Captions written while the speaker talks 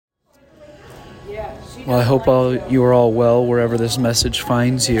Well, I hope you are all well wherever this message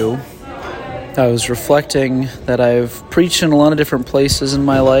finds you. I was reflecting that I've preached in a lot of different places in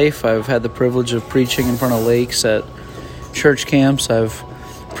my life. I've had the privilege of preaching in front of lakes at church camps. I've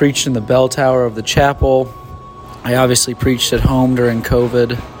preached in the bell tower of the chapel. I obviously preached at home during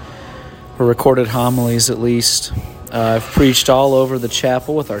COVID, or recorded homilies at least. I've preached all over the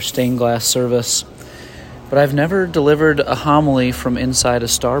chapel with our stained glass service, but I've never delivered a homily from inside a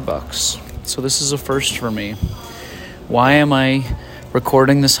Starbucks. So this is a first for me. Why am I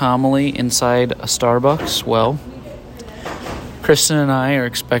recording this homily inside a Starbucks? Well, Kristen and I are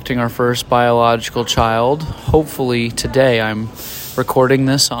expecting our first biological child. Hopefully today. I'm recording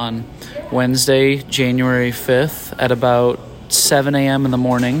this on Wednesday, January 5th at about 7 a.m. in the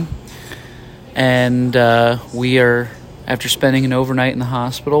morning. And we are, after spending an overnight in the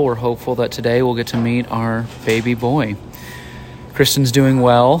hospital, we're hopeful that today we'll get to meet our baby boy. Kristen's doing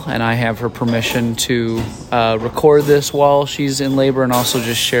well, and I have her permission to record this while she's in labor and also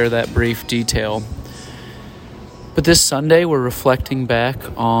just share that brief detail. But this Sunday, we're reflecting back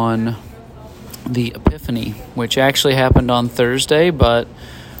on the Epiphany, which actually happened on Thursday, but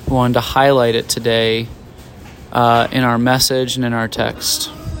we wanted to highlight it today in our message and in our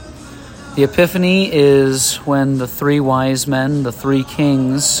text. The Epiphany is when the three wise men, the three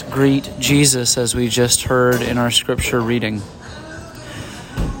kings, greet Jesus, as we just heard in our scripture reading.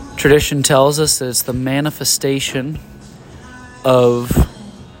 Tradition tells us that it's the manifestation of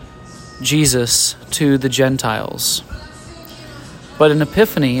Jesus to the Gentiles. But an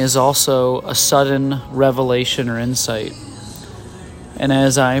epiphany is also a sudden revelation or insight. And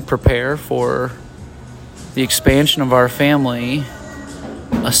as I prepare for the expansion of our family,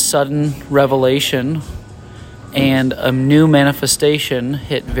 a sudden revelation and a new manifestation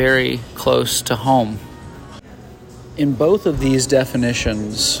hit very close to home. In both of these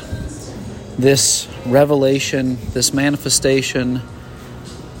definitions, this revelation, this manifestation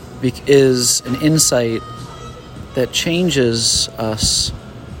is an insight that changes us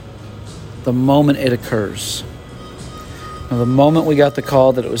the moment it occurs. Now, the moment we got the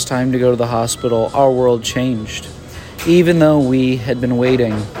call that it was time to go to the hospital, our world changed, even though we had been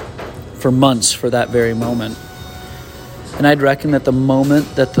waiting for months for that very moment. And I'd reckon that the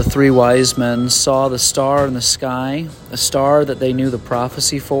moment that the three wise men saw the star in the sky, a star that they knew the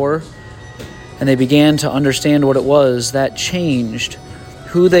prophecy for, and they began to understand what it was, that changed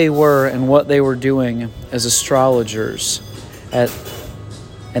who they were and what they were doing as astrologers,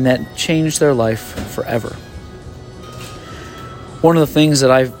 and that changed their life forever. One of the things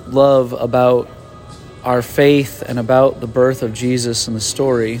that I love about our faith and about the birth of Jesus in the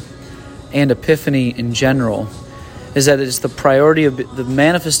story, and Epiphany in general, is that it's the priority of the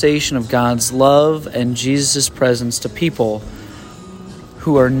manifestation of God's love and Jesus' presence to people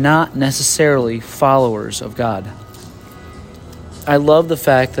who are not necessarily followers of God. I love the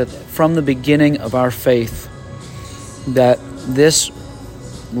fact that from the beginning of our faith, that this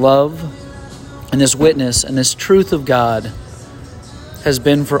love and this witness and this truth of God has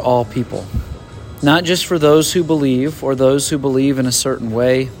been for all people. Not just for those who believe or those who believe in a certain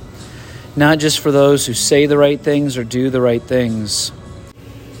way. Not just for those who say the right things or do the right things.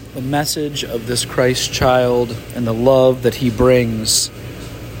 The message of this Christ child and the love that he brings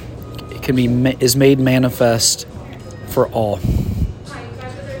is made manifest for all.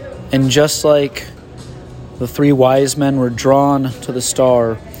 And just like the three wise men were drawn to the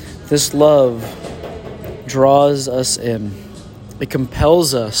star, this love draws us in. It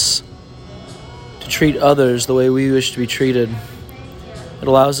compels us to treat others the way we wish to be treated. It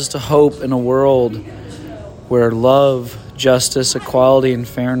allows us to hope in a world where love, justice, equality, and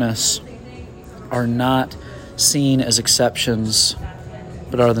fairness are not seen as exceptions,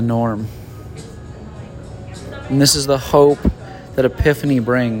 but are the norm. And this is the hope that Epiphany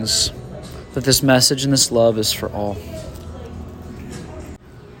brings, that this message and this love is for all.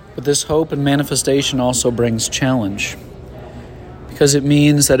 But this hope and manifestation also brings challenge, because it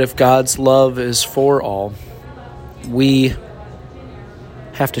means that if God's love is for all, we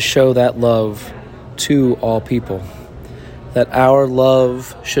have to show that love to all people. That our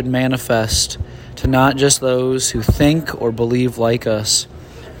love should manifest to not just those who think or believe like us,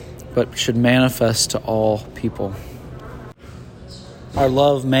 but should manifest to all people. Our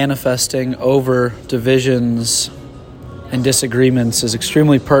love manifesting over divisions and disagreements is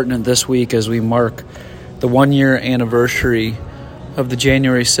extremely pertinent this week as we mark the 1-year anniversary of the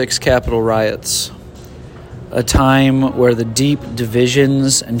January 6th Capitol riots. A time where the deep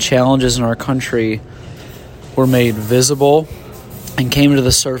divisions and challenges in our country were made visible and came to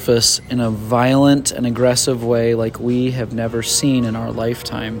the surface in a violent and aggressive way like we have never seen in our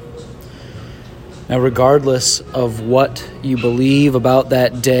lifetime. Now, regardless of what you believe about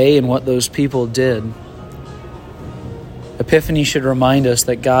that day and what those people did, Epiphany should remind us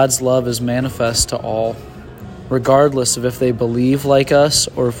that God's love is manifest to all, regardless of if they believe like us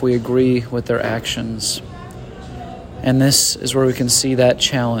or if we agree with their actions. And this is where we can see that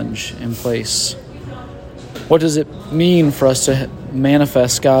challenge in place. What does it mean for us to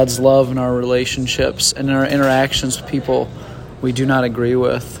manifest God's love in our relationships and in our interactions with people we do not agree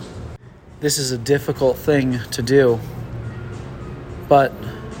with? This is a difficult thing to do, but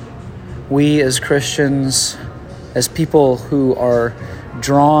we as Christians, as people who are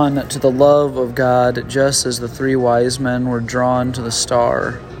drawn to the love of God, just as the three wise men were drawn to the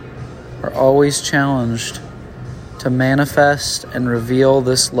star, are always challenged to manifest and reveal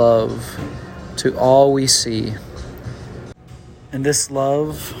this love to all we see. And this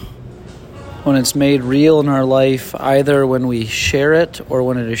love, when it's made real in our life, either when we share it or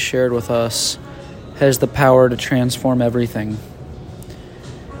when it is shared with us, has the power to transform everything.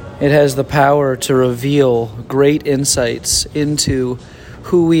 It has the power to reveal great insights into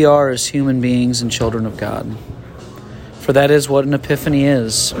who we are as human beings and children of God. For that is what an epiphany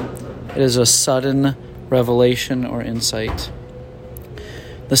is. It is a sudden revelation or insight.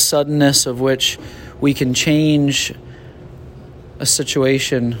 The suddenness of which we can change a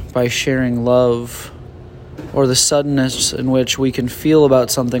situation by sharing love, or the suddenness in which we can feel about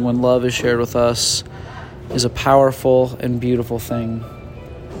something when love is shared with us, is a powerful and beautiful thing.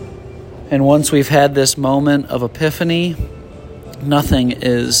 And once we've had this moment of epiphany, nothing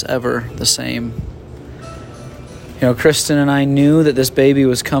is ever the same. Kristen and I knew that this baby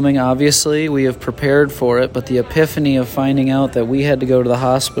was coming, obviously. We have prepared for it, but the epiphany of finding out that we had to go to the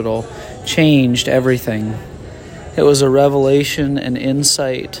hospital changed everything. It was a revelation and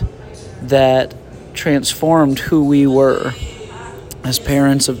insight that transformed who we were as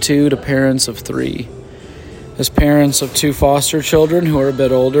parents of two to parents of three, as parents of two foster children who are a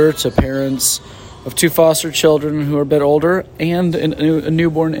bit older to parents of two foster children who are a bit older and a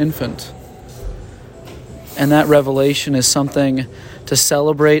newborn infant. And that revelation is something to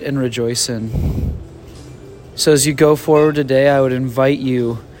celebrate and rejoice in. So as you go forward today, I would invite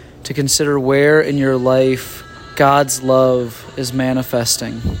you to consider where in your life God's love is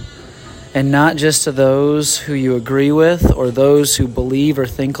manifesting. And not just to those who you agree with or those who believe or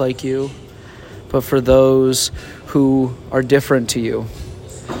think like you, but for those who are different to you.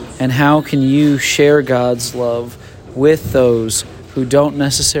 And how can you share God's love with those who don't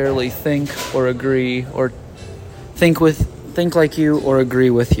necessarily think or agree or think like you or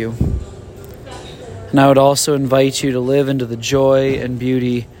agree with you? And I would also invite you to live into the joy and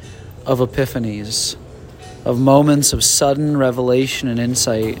beauty of epiphanies, of moments of sudden revelation and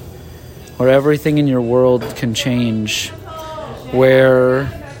insight, where everything in your world can change, where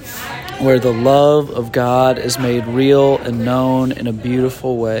the love of God is made real and known in a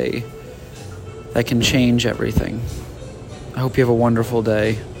beautiful way that can change everything. I hope you have a wonderful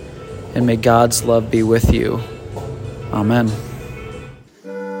day, and may God's love be with you. Amen.